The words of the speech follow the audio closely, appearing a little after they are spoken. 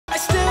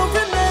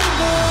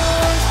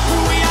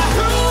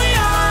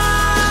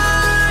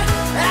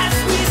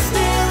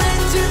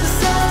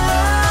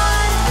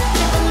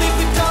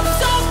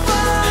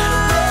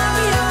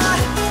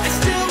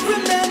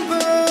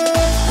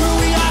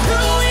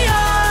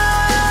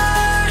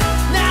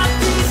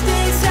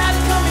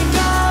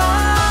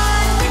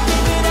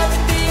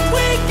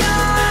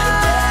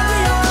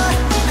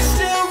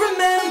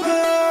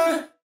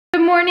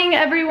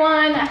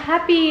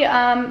happy,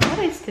 what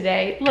is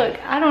today? Look,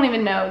 I don't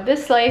even know.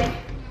 This life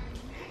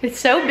is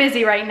so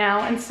busy right now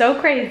and so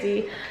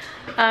crazy.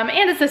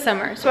 And it's the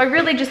summer, so I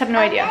really just have no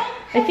idea.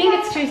 I think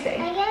it's Tuesday.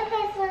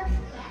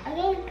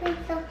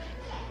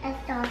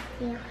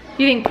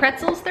 You think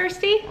pretzel's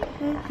thirsty?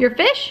 Mm-hmm. Your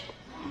fish?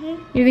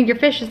 Mm-hmm. You think your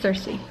fish is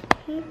thirsty?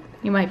 Mm-hmm.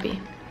 You might be.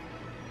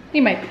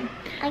 You might be.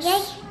 I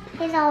guess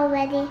he's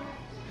already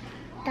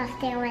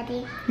thirsty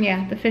already.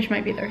 Yeah, the fish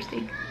might be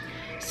thirsty.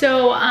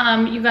 So,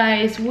 you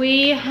guys,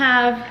 we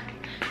have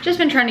just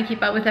been trying to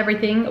keep up with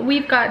everything.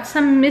 We've got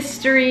some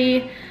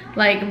mystery,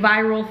 like,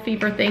 viral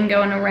fever thing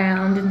going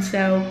around, and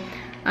so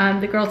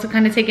the girls have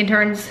kind of taken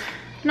turns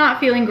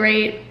not feeling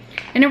great.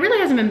 And it really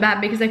hasn't been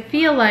bad because I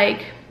feel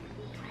like,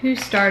 who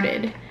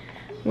started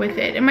with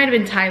it? It might have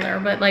been Tyler,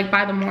 but like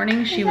by the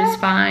morning she was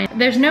fine.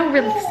 There's no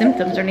real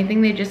symptoms or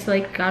anything. They just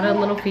like got a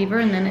little fever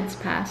and then it's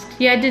passed.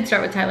 Yeah, it did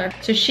start with Tyler.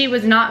 So she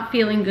was not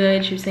feeling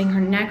good. She was saying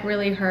her neck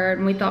really hurt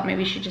and we thought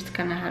maybe she just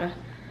kind of had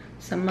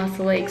some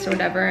muscle aches or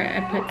whatever.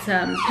 I put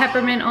some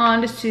peppermint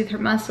on to soothe her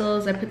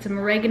muscles. I put some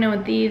oregano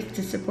and thieves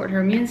to support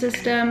her immune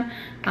system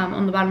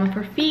on the bottom of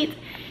her feet.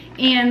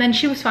 And then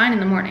she was fine in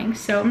the morning.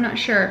 So I'm not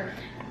sure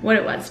what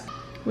it was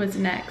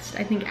next.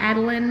 I think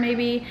Adeline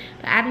maybe.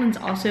 But Adeline's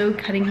also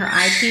cutting her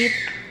eye teeth.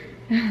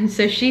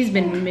 So she's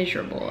been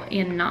miserable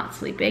and not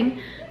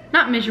sleeping.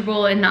 Not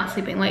miserable and not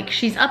sleeping. Like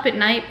she's up at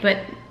night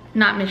but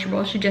not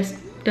miserable. She just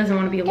doesn't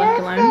want to be left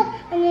alone.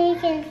 And then you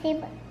can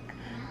see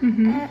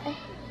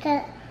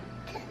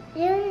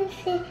you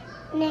see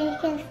and then you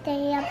can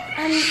stay up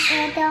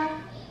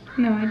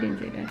No, I didn't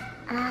say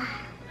that.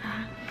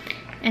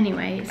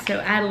 Anyway, so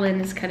Adeline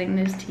is cutting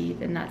those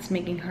teeth and that's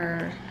making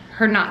her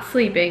not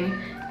sleeping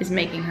is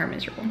making her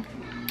miserable.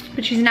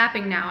 But she's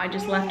napping now. I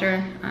just left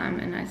her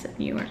and I said,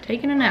 you are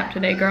taking a nap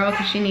today, girl,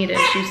 because she needed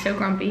it. She was so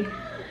grumpy.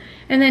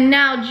 And then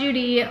now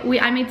Judy,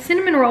 I made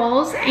cinnamon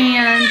rolls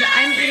and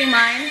I'm eating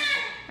mine.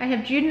 I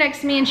have Jude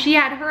next to me and she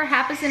had her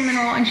half a cinnamon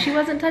roll and she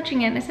wasn't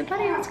touching it. And I said,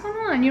 buddy, what's going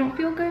on? You don't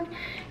feel good?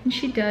 And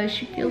she does.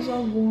 She feels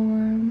all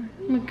warm.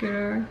 Look at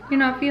her. You're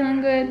not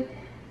feeling good?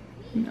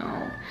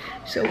 No.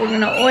 So we're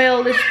gonna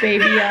oil this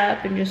baby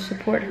up and just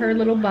support her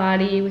little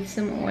body with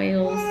some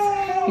oils.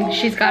 And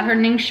she's got her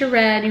Ninja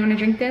Red. You wanna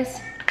drink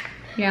this?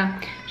 Yeah.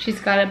 She's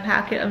got a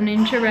packet of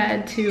Ninja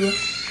Red to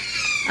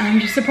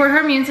just support her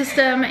immune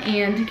system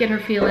and to get her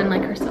feeling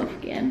like herself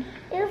again.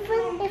 If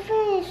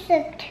it's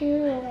sick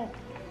too.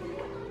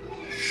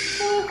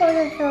 I'm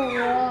going to throw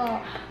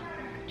up.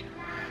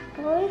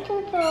 Going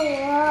to throw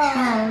up.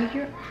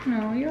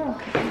 Oh, you're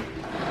okay.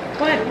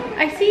 What?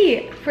 I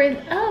see.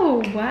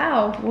 Oh,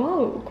 wow.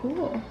 Whoa,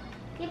 cool.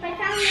 If I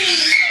found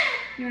it.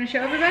 You want to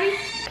show everybody?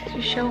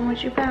 Just show them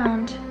what you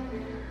found.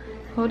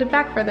 Hold it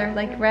back further,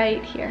 like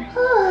right here.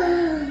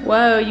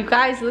 Whoa, you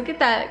guys, look at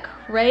that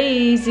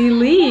crazy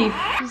leaf.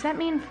 Does that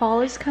mean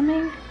fall is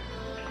coming?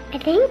 I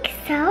think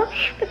so,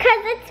 because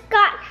it's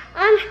got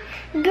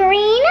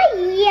green,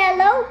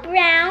 yellow,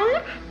 brown,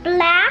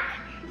 black,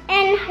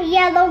 and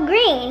yellow,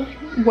 green.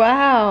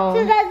 Wow. So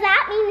does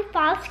that mean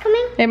fall's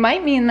coming? It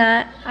might mean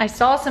that. I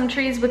saw some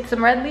trees with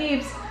some red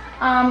leaves.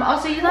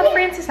 Also, you left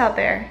Francis out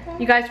there.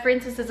 You guys,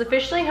 Francis is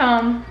officially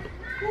home.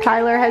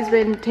 Tyler has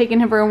been taking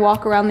him for a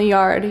walk around the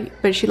yard,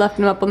 but she left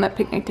him up on that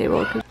picnic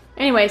table.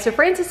 Anyway, so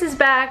Francis is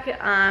back.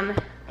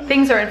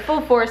 Things are in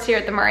full force here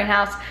at the Murray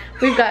house.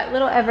 We've got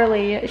little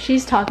Everly.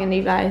 She's talking to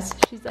you guys.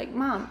 She's like,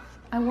 Mom,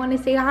 I want to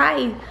say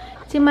hi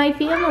to my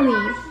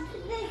family.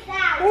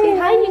 Say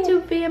hi,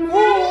 YouTube family.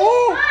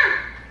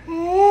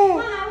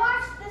 Mom, I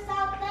washed this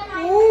out, then I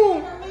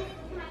put the lid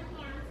in my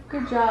hands.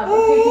 Good job.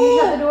 Okay, can you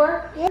shut the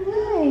door?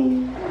 Hi.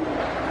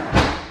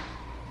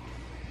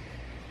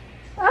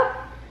 Oh,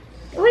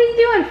 what are you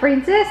doing,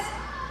 Francis?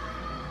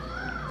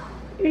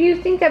 Do you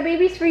think that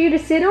baby's for you to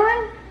sit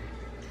on?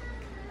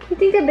 You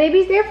think that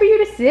baby's there for you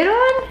to sit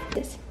on?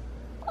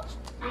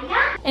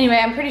 Anyway,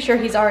 I'm pretty sure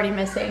he's already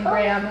missing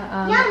Graham.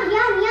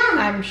 Yum.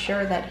 I'm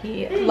sure that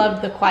he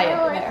loved the quiet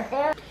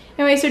there.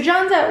 Anyway, so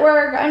John's at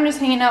work. I'm just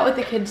hanging out with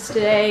the kids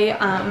today.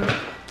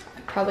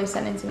 Probably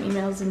sending some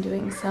emails and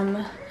doing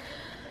some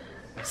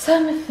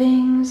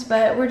things,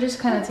 but we're just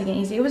kind of taking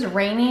it easy. It was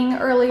raining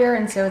earlier,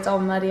 and so it's all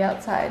muddy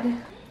outside.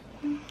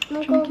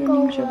 Drink your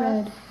Ninja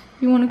Red.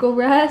 You want to go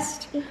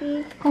rest?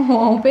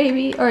 Oh,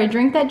 baby. All right,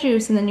 drink that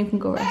juice, and then you can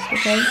go rest,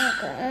 okay?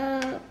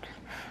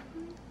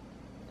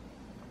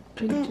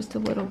 Drink just a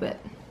little bit.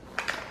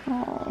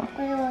 Oh.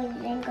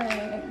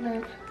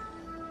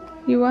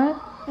 You what?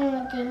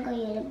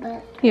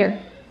 Here.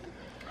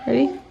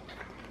 Ready?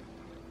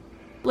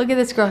 Look at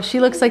this girl. She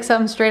looks like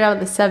something straight out of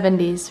the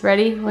 70s.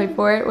 Ready? Wait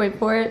for it. Wait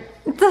for it.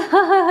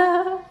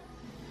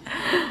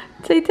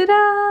 Say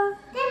ta-da!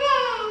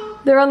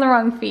 They're on the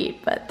wrong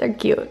feet, but they're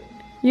cute.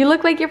 You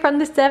look like you're from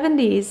the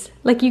 70s.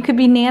 Like you could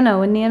be Nano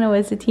when Nano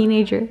is a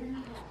teenager.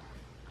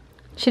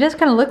 She does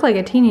kind of look like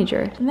a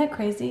teenager. Isn't that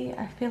crazy?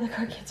 I feel like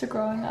our kids are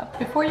growing up.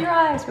 Before your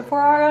eyes, before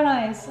our own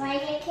eyes.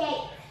 Like a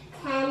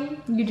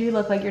 10. You do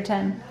look like you're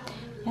 10.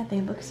 Yeah,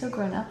 they look so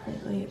grown up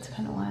lately. It's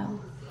kind of wild.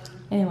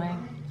 Anyway,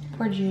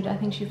 Poor Jude, I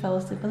think she fell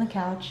asleep on the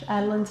couch.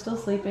 Adeline's still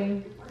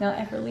sleeping. Now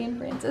Everly and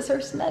Francis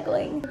are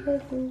snuggling.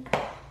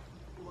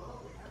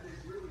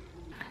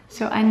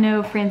 So I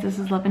know Francis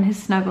is loving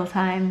his snuggle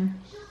time.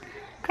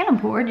 I'm kind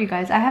of bored, you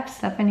guys. I have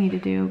stuff I need to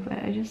do,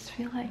 but I just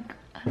feel like,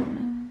 I don't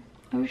know.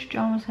 I wish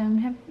John was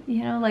home.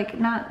 You know, like,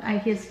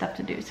 he has stuff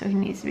to do, so he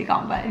needs to be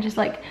gone, but I just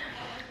like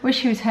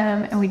wish he was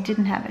home and we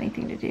didn't have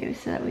anything to do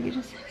so that we could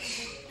just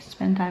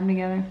spend time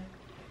together.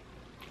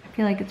 I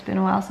feel like it's been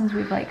a while since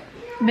we've like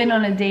been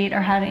on a date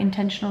or had an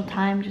intentional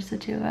time, just the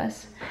two of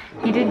us.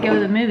 He did go to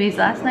the movies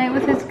last night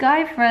with his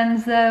guy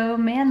friends though,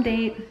 man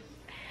date.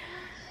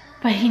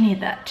 But he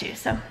needed that too.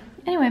 So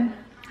anyway,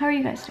 how are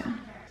you guys doing?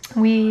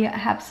 We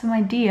have some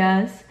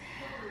ideas.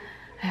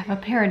 I have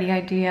a parody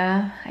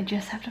idea. I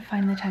just have to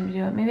find the time to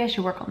do it. Maybe I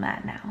should work on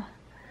that now.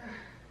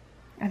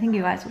 I think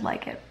you guys would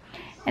like it.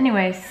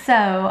 Anyway,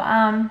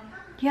 so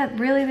yeah,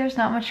 really there's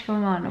not much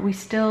going on. We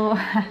still,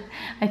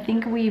 I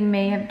think we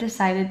may have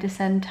decided to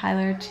send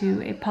Tyler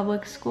to a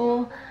public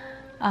school.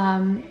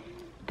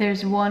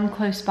 There's one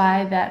close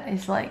by that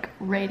is like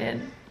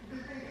rated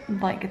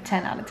like a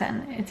 10 out of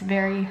 10. It's a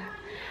very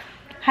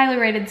highly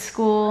rated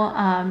school.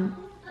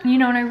 You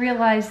know, and I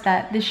realized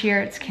that this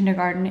year it's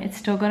kindergarten, it's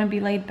still gonna be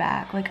laid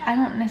back. Like, I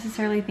don't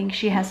necessarily think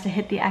she has to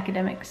hit the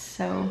academics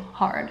so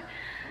hard.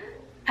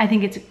 I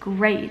think it's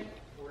great.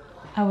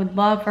 I would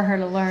love for her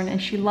to learn,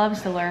 and she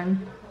loves to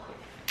learn.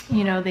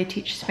 You know, they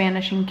teach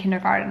Spanish in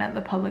kindergarten at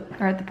the public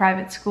or at the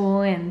private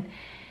school, and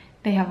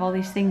they have all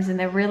these things, and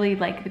they're really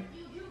like,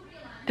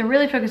 they're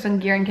really focused on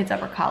gearing kids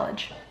up for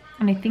college.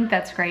 And I think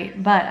that's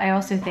great, but I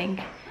also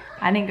think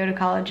I didn't go to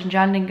college and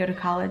John didn't go to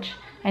college.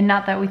 And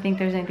not that we think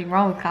there's anything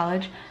wrong with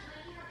college,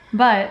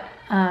 but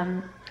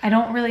I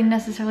don't really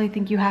necessarily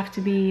think you have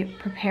to be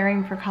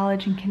preparing for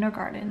college in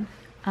kindergarten.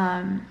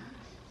 I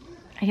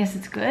guess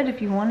it's good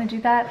if you want to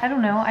do that. I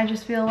don't know. I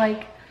just feel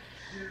like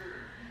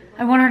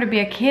I want her to be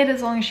a kid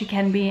as long as she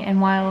can be,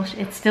 and while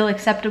it's still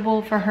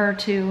acceptable for her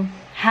to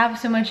have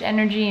so much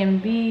energy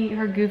and be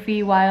her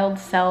goofy, wild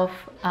self,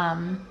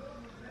 I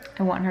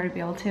want her to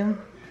be able to.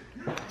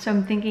 So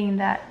I'm thinking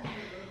that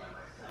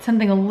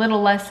something a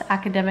little less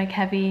academic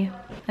heavy,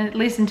 at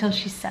least until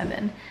she's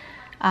 7,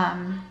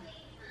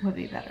 would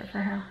be better for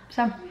her.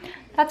 So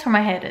that's where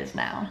my head is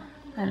now.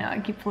 I know I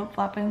keep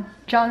flip-flopping.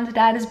 John's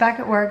dad is back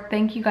at work.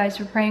 Thank you guys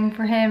for praying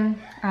for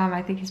him.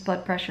 I think his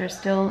blood pressure is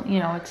still, you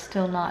know, it's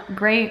still not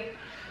great.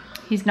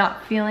 He's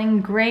not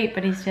feeling great,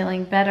 but he's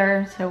feeling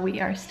better. So we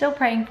are still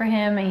praying for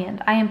him,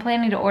 and I am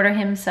planning to order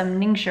him some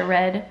Ningxia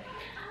Red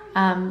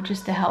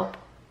just to help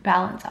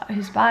balance out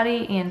his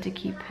body and to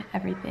keep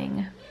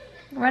everything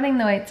running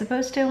the way it's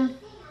supposed to.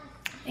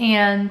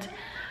 And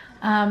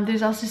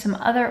there's also some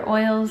other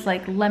oils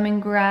like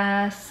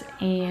lemongrass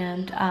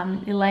and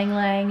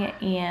ylang-ylang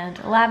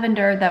and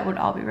lavender that would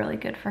all be really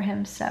good for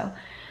him. So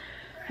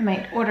I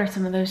might order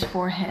some of those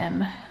for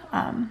him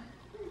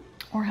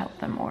or help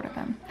them order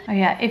them. Oh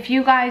yeah, if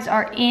you guys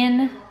are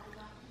in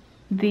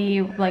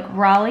the like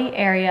Raleigh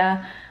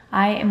area,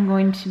 I am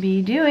going to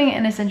be doing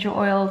an essential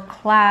oil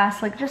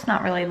class, like just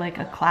not really like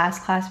a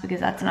class because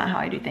that's not how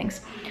I do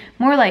things.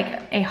 More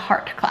like a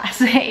heart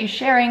class, a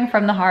sharing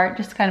from the heart,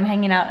 just kind of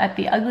hanging out at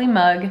the Ugly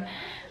Mug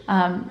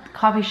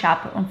coffee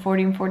shop on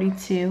 40 and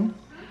 42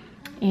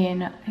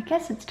 in, I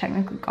guess it's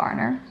technically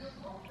Garner.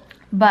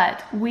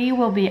 But we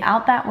will be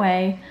out that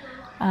way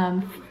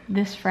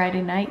this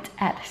Friday night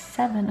at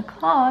 7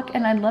 o'clock,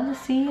 and I'd love to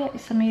see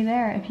some of you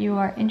there. If you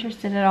are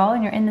interested at all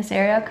and you're in this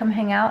area, come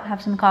hang out,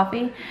 have some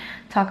coffee,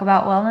 talk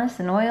about wellness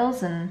and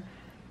oils, and,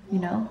 you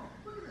know,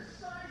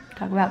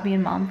 talk about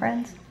being mom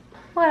friends,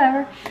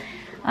 whatever.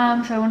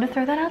 So I wanted to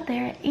throw that out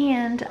there,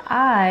 and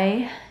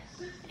I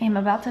am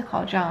about to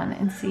call John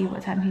and see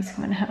what time he's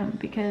coming home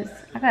because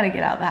I gotta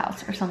get out of the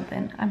house or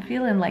something. I'm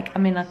feeling like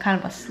I'm in a kind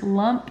of a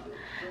slump,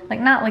 like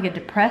not like a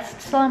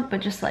depressed slump,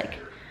 but just like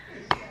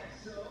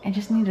I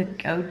just need to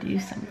go do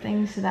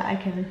something so that I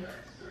can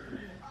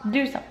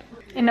do something.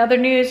 In other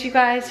news, you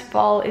guys,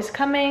 fall is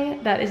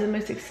coming. That is the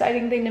most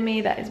exciting thing to me.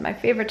 That is my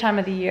favorite time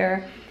of the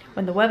year,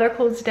 when the weather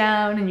cools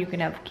down and you can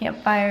have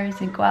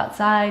campfires and go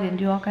outside and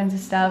do all kinds of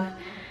stuff.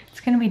 It's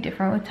gonna be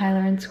different with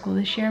Tyler in school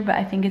this year, but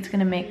I think it's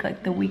gonna make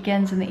like the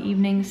weekends and the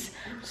evenings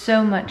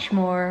so much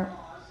more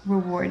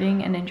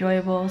rewarding and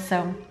enjoyable.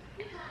 So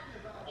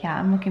yeah,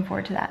 I'm looking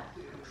forward to that.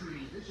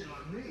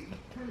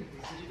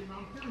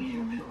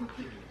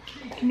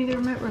 Give me the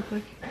remote real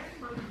quick.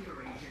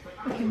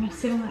 Okay, I'm gonna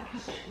sit on that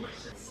couch.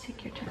 Let's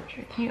take your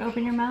temperature. Can you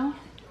open your mouth?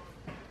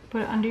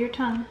 Put it under your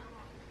tongue.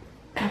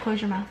 Now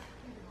close your mouth.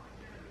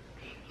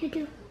 You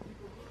do.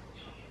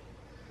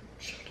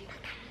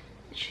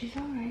 She's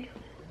alright.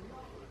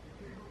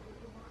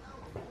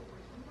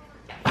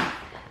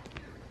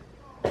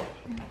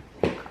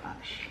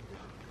 Gosh.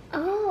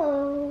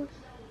 Oh,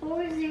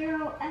 40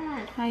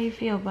 at. How you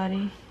feel,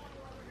 buddy?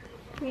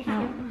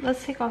 Oh,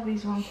 let's take off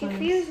these warm clothes. She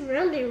feels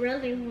really,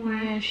 really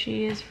warm. Yeah,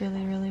 she is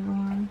really, really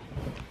warm.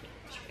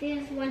 She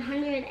feels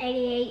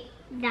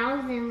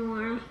 188,000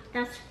 warm.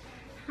 That's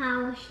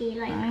how she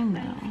like I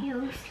know.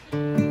 feels.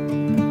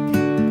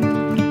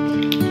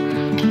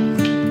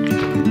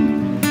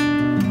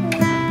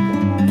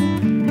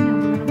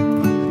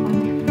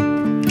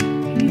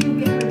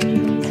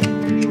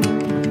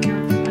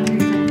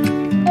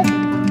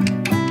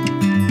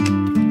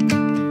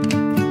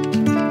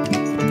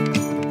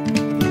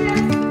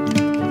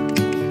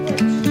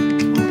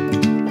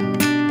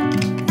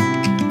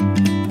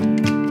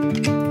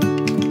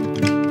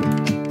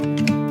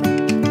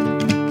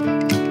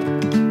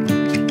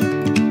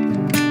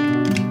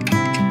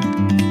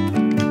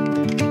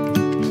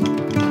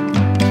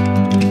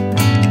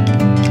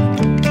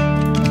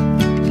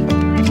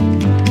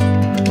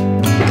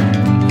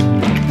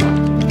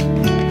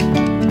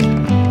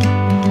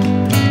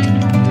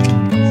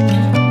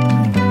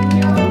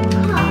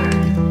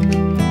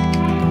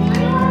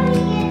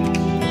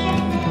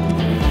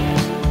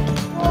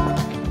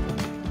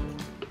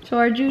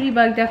 our Judy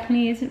bug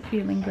definitely isn't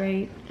feeling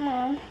great.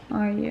 No.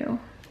 Are you?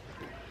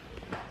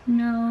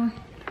 No.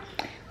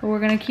 But we're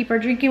gonna keep her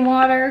drinking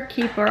water,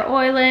 keep her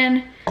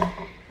oiling,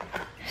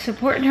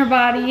 supporting her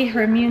body,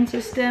 her immune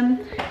system,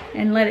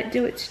 and let it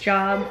do its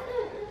job.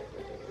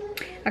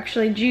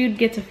 Actually, Jude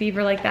gets a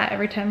fever like that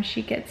every time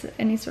she gets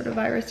any sort of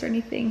virus or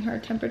anything. Her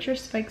temperature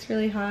spikes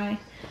really high.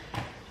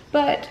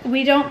 But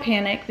we don't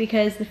panic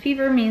because the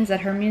fever means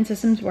that her immune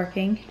system's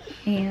working.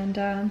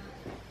 And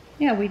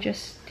yeah, we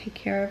just take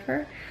care of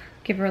her.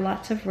 Give her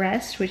lots of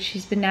rest, which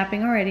she's been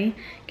napping already.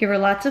 Give her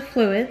lots of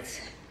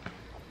fluids,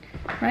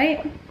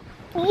 right?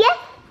 Yes.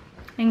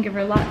 And give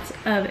her lots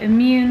of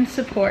immune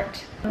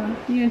support. You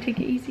gonna take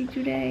it easy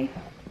today?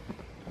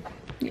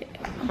 Yeah,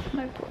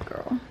 my poor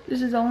girl.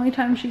 This is the only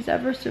time she's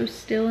ever so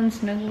still and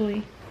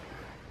snuggly.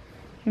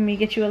 Let me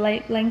get you a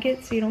light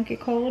blanket so you don't get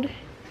cold.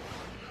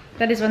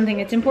 That is one thing.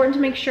 It's important to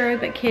make sure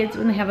that kids,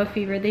 when they have a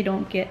fever, they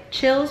don't get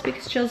chills,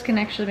 because chills can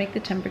actually make the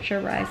temperature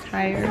rise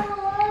higher.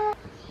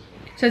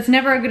 So it's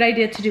never a good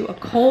idea to do a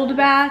cold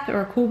bath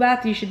or a cool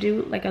bath. You should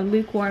do like a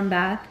lukewarm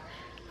bath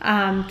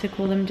to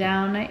cool them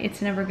down.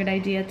 It's never a good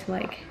idea to,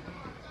 like,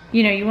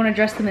 you know, you want to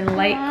dress them in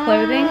light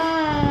clothing,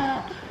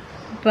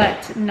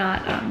 but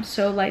not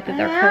so light that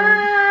they're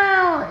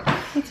cold.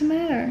 What's the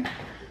matter?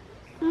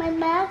 My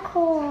back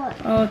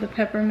hurts. Oh, the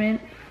peppermint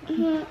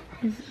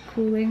is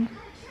cooling.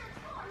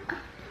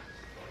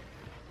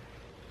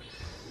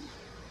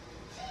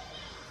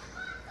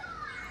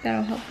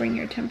 That'll help bring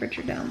your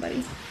temperature down,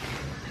 buddy.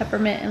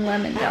 Peppermint and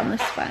lemon down the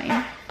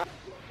spine.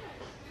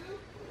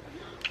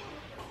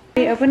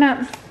 Okay, open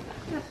up.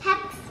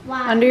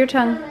 Under your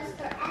tongue.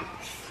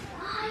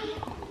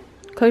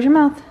 Close your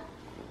mouth.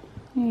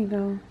 There you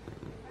go.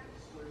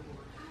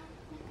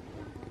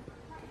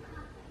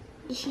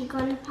 Is she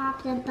gonna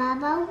pop the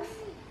bubbles?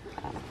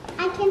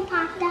 I can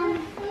pop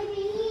them.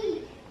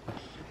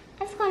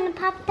 I'm gonna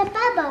pop the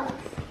bubbles.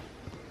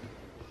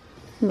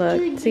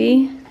 Look,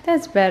 see?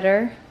 That's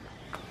better.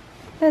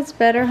 That's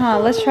better, huh?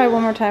 Let's try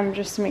one more time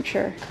just to make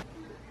sure.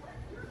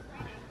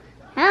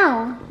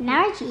 Oh,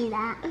 never see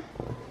that.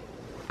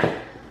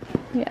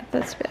 Yeah,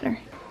 that's better.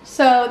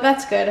 So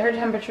that's good. Her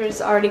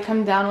temperature's already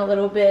come down a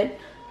little bit,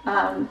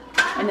 and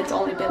it's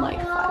only been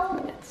like 5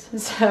 minutes.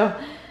 So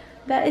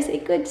that is a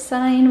good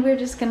sign. We're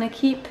just gonna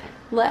keep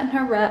letting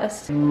her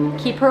rest.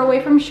 Keep her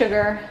away from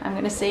sugar. I'm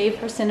gonna save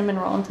her cinnamon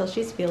roll until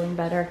she's feeling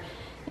better.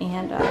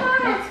 And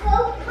yeah.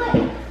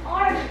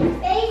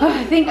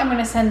 I think I'm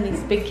gonna send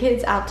these big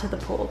kids out to the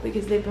pool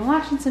because they've been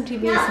watching some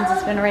TV since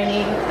it's been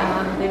raining.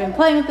 They've been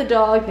playing with the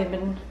dog. They've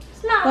been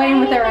playing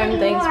with their own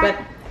things, but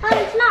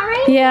it's not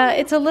raining. Yeah,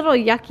 it's a little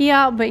yucky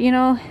out, but you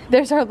know,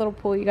 there's our little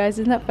pool, you guys.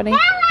 Isn't that funny?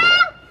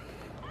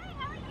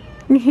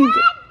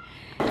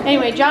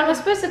 Anyway, John was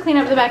supposed to clean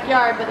up the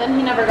backyard, but then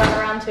he never got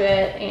around to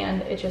it,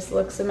 and it just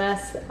looks a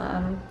mess.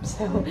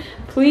 So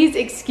please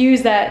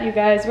excuse that, you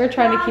guys. We're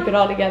trying to keep it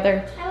all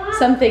together.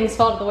 Some things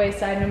fall to the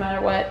wayside no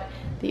matter what.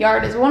 The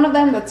yard is one of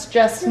them that's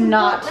just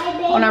not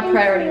on our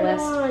priority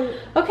list.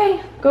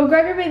 Okay, go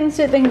grab your bathing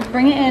suit, then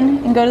bring it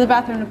in and go to the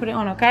bathroom to put it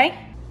on, okay?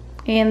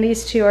 And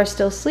these two are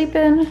still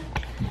sleeping.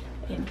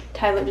 And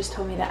Tyler just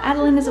told me that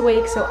Adeline is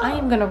awake, so I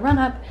am gonna run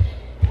up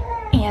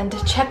and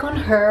check on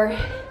her.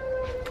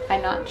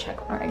 Not check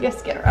on her, I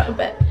guess get her out of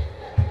bed.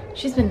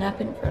 She's been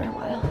napping for a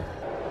while.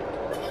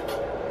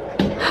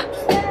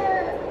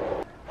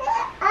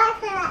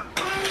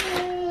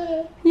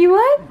 You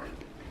what?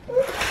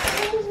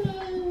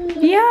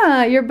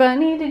 Yeah, your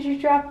bunny. Did you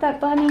drop that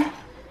bunny?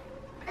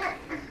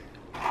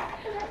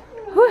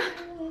 Whew.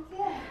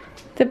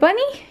 The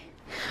bunny?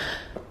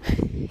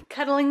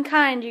 Cuddling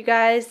kind, you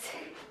guys.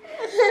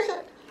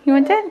 You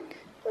want that?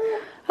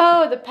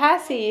 Oh, the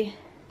passy.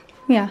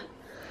 Yeah.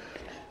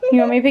 You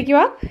want me to pick you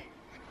up?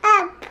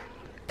 Up.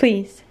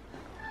 Please.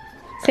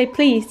 Say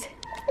please.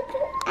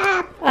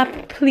 Up.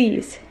 Up,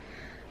 please.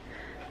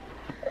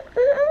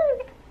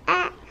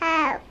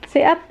 Up.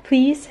 Say up,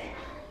 please.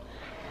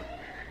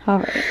 All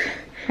right.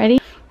 Ready?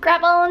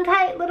 Grab on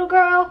tight, little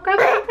girl. Grab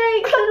on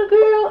tight, little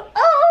girl.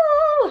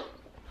 Oh!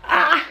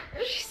 Ah!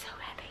 She's so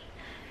heavy.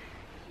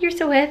 You're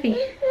so heavy.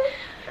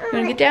 You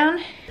wanna get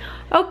down?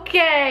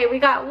 Okay, we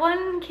got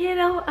one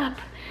kiddo up.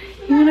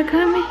 You wanna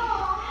come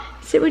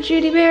sit with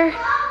Judy Bear?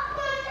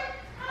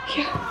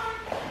 Here.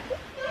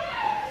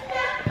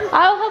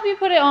 I'll help you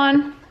put it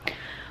on.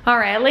 All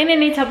right, Elena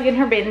needs help getting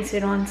her bathing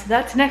suit on, so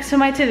that's next on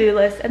my to-do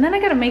list. And then I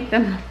gotta make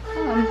them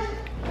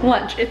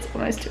lunch. It's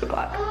almost 2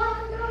 o'clock.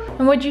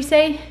 And what'd you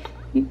say?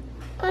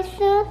 I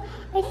said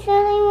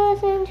I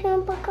wasn't sure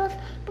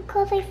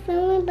because I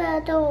feel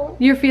better.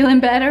 You're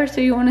feeling better,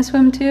 so you want to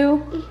swim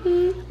too?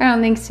 I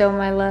don't think so,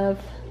 my love.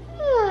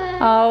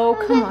 Oh,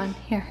 come on,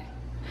 here.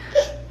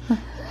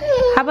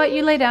 How about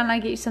you lay down and I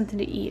get you something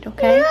to eat,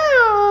 okay?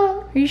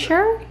 No. Are you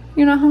sure?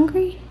 You're not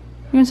hungry?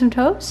 You want some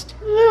toast?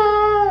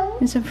 No.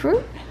 And some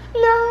fruit?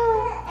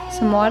 No.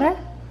 Some water?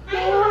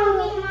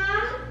 No.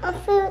 A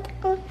food.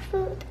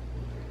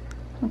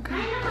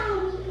 Okay.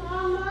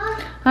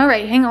 All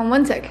right, hang on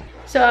one sec.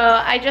 So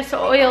I just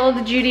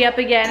oiled Judy up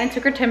again and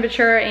took her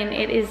temperature, and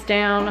it is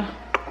down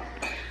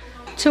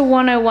to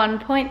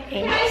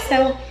 101.8,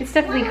 so it's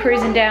definitely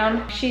cruising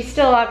down. She's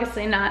still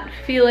obviously not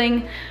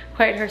feeling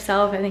quite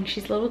herself. I think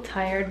she's a little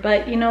tired,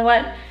 but you know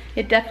what?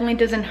 It definitely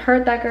doesn't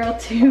hurt that girl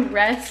to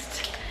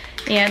rest,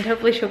 and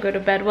hopefully she'll go to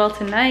bed well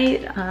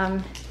tonight.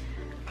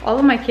 All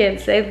of my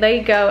kids,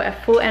 they go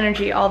at full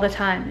energy all the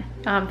time.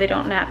 They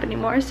don't nap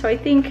anymore, so I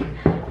think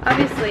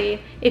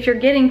obviously if you're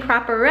getting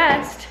proper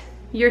rest,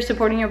 you're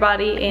supporting your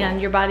body,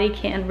 and your body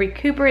can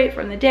recuperate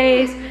from the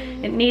days.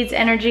 It needs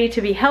energy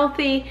to be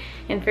healthy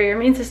and for your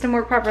immune system to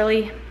work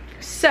properly.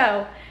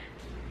 So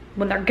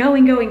when they're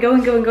going,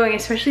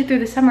 especially through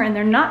the summer, and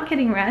they're not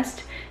getting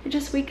rest, it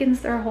just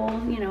weakens their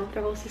whole, you know,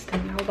 their whole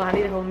system, their whole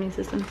body, their whole immune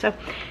system. So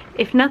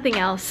if nothing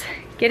else,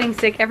 getting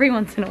sick every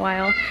once in a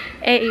while,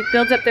 A,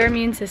 builds up their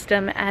immune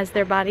system as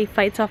their body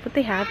fights off what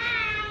they have.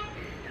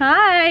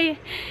 Hi!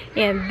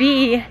 And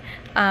B,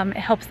 it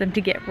helps them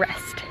to get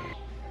rest.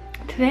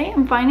 Today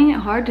I'm finding it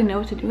hard to know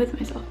what to do with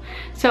myself.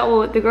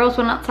 So the girls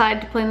went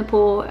outside to play in the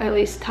pool, at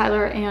least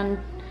Tyler and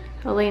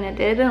Elena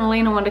did, and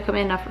Elena wanted to come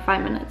in after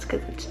 5 minutes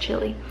because it's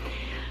chilly.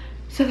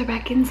 So they're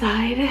back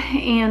inside,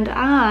 and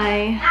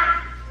I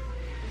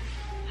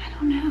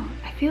don't know.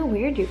 I feel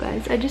weird, you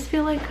guys. I just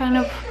feel like kind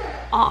of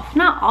off.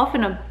 Not off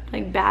in a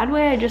like bad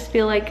way. I just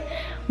feel like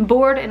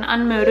bored and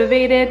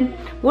unmotivated.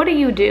 What do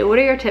you do? What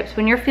are your tips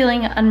when you're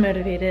feeling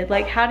unmotivated?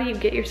 Like, how do you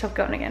get yourself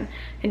going again?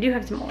 I do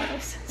have some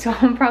oils, so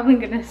I'm probably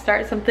gonna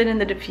start something in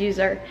the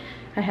diffuser.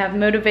 I have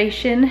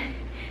motivation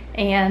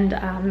and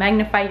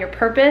magnify your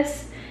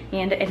purpose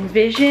and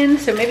envision,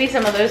 so maybe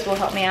some of those will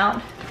help me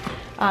out.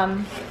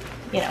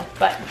 You know,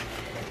 but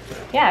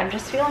yeah, I'm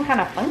just feeling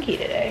kind of funky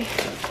today.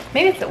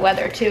 Maybe it's the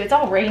weather too. It's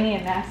all rainy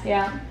and nasty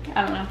out.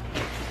 I don't know.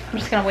 I'm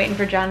just kind of waiting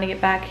for John to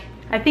get back.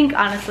 I think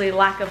honestly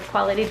lack of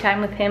quality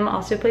time with him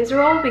also plays a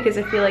role, because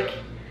I feel like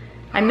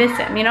I miss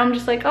him. You know, I'm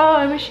just like, oh,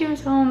 I wish he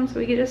was home so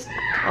we could just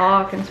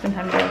talk and spend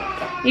time together.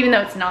 Even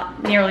though it's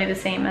not nearly the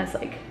same as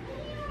like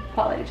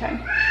quality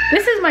time.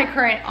 This is my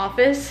current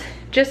office.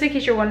 Just in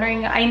case you're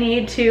wondering, I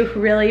need to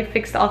really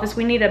fix the office.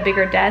 We need a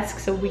bigger desk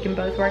so we can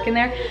both work in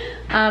there.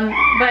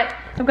 But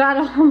I've got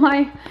all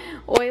my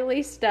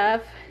oily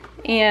stuff,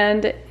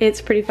 and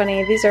it's pretty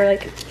funny. These are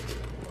like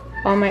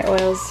all my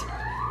oils,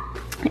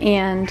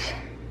 and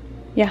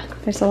yeah,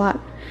 there's a lot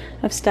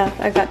of stuff.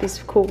 I've got these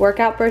cool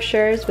workout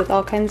brochures with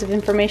all kinds of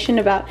information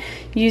about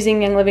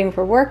using Young Living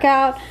for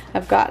workout.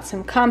 I've got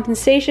some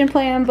compensation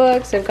plan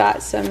books. I've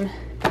got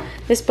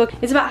this book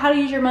is about how to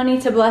use your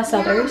money to bless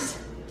others.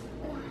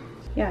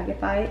 Yeah,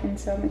 get by it, and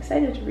so I'm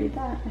excited to read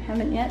that. I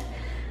haven't yet.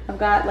 I've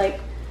got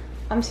like,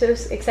 I'm so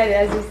excited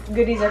as these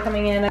goodies are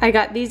coming in. I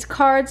got these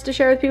cards to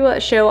share with people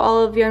that show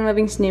all of Young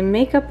Living's new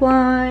makeup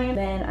line.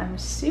 Then I'm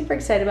super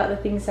excited about the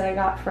things that I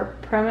got for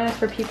promos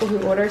for people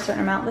who order a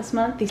certain amount this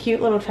month. These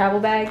cute little travel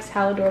bags,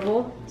 how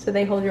adorable. So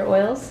they hold your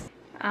oils.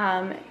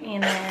 And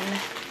then,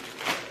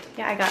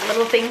 yeah, I got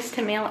little things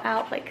to mail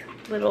out, like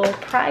little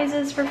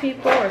prizes for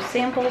people or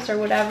samples or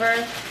whatever.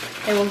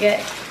 They will get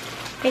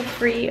a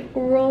free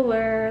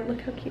roller.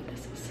 Look how cute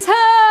this is. It's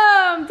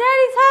home!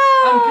 Daddy's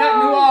home! I'm Cat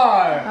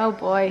Noir! Oh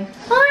boy.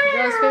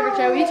 Girl's favorite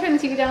show. You turn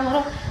the TV down a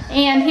little.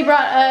 And he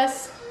brought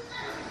us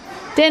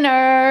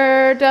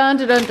dinner. Dun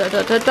dun dun dun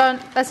dun dun dun.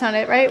 That's not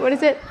it, right? What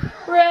is it?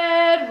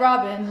 Red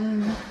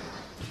Robin.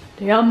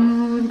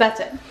 Yum.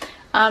 That's it.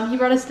 He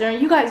brought us dinner.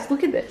 You guys,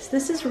 look at this.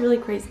 This is really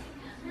crazy.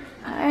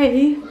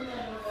 I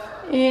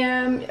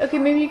am, okay,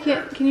 maybe you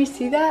can't, can you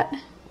see that?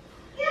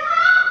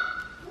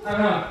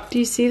 Do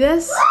you see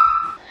this?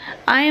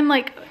 I am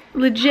like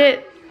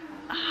legit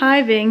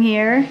hiving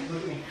here.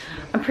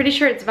 I'm pretty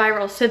sure it's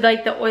viral. So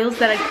like the oils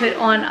that I put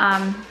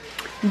on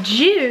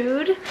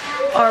Jude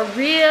are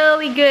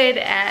really good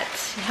at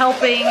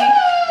helping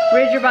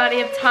rid your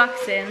body of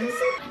toxins.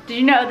 Did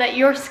you know that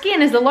your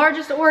skin is the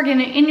largest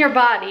organ in your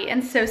body?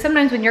 And so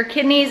sometimes when your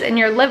kidneys and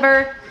your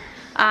liver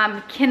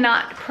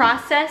cannot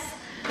process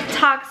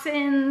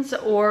toxins,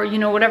 or you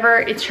know, whatever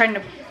it's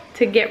trying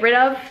to get rid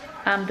of,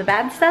 the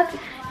bad stuff,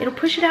 it'll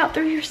push it out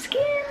through your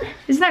skin.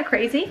 Isn't that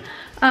crazy?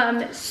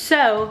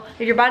 So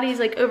if your body's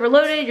like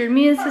overloaded, your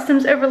immune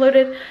system's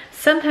overloaded,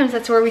 sometimes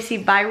that's where we see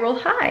viral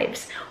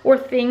hives, or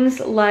things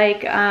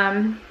like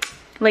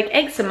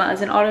eczema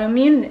is an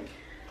autoimmune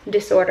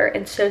disorder.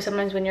 And so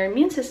sometimes when your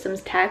immune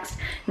system's taxed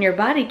and your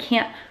body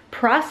can't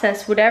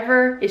process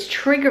whatever is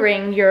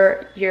triggering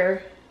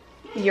your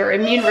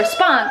immune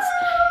response,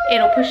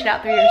 it'll push it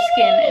out through your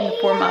skin in the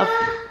form of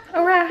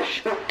a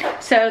rash.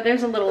 So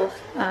there's a little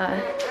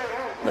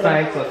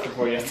science lesson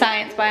for you.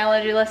 Science,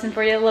 biology lesson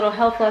for you, a little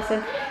health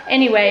lesson.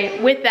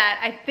 Anyway, with that,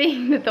 I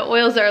think that the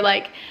oils are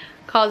like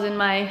causing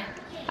I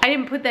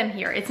didn't put them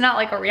here. It's not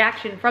like a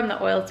reaction from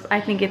the oils.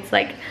 I think it's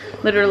like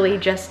literally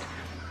just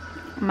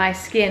my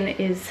skin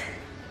is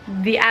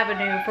the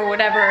avenue for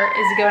whatever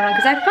is going on.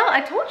 Because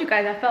I told you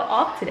guys I felt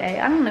off today.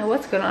 I don't know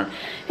what's going on.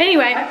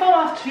 Anyway. I felt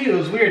off too, it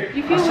was weird.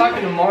 I was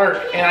talking to Mark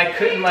and I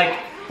couldn't like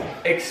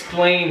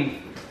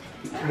explain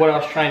what I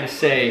was trying to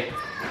say.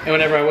 And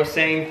whenever I was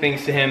saying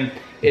things to him,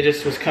 it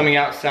just was coming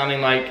out sounding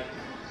like,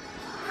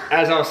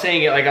 as I was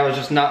saying it, like I was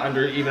just not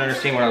even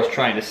understanding what I was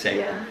trying to say.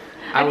 Yeah.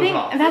 I was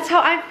off. That's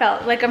how I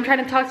felt. Like I'm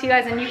trying to talk to you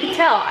guys and you can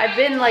tell I've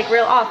been like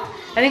real off.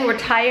 I think we're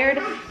tired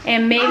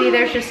and maybe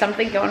there's just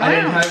something going on. I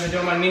didn't have to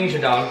do my ninja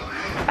dog.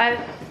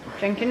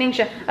 Drink your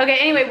ninja. Okay,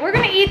 anyway, we're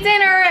gonna eat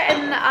dinner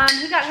and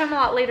he got home a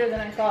lot later than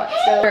I thought.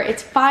 So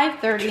it's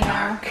 5:30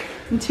 now.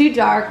 It's too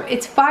dark.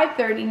 It's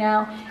 5:30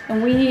 now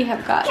and we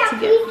have got to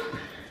get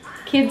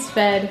kids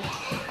fed.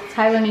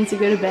 Tyler needs to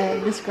go to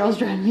bed. This girl's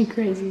driving me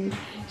crazy.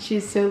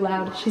 She's so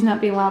loud. She's not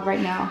being loud right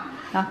now,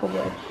 knock on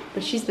wood.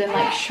 But she's been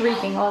like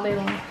shrieking all day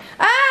long.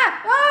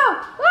 Ah!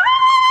 Oh!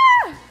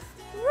 Ah!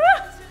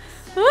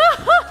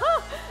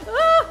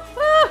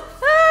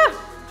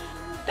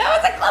 That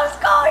was a close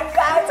call, you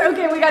guys.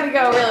 Okay, we gotta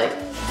go, really.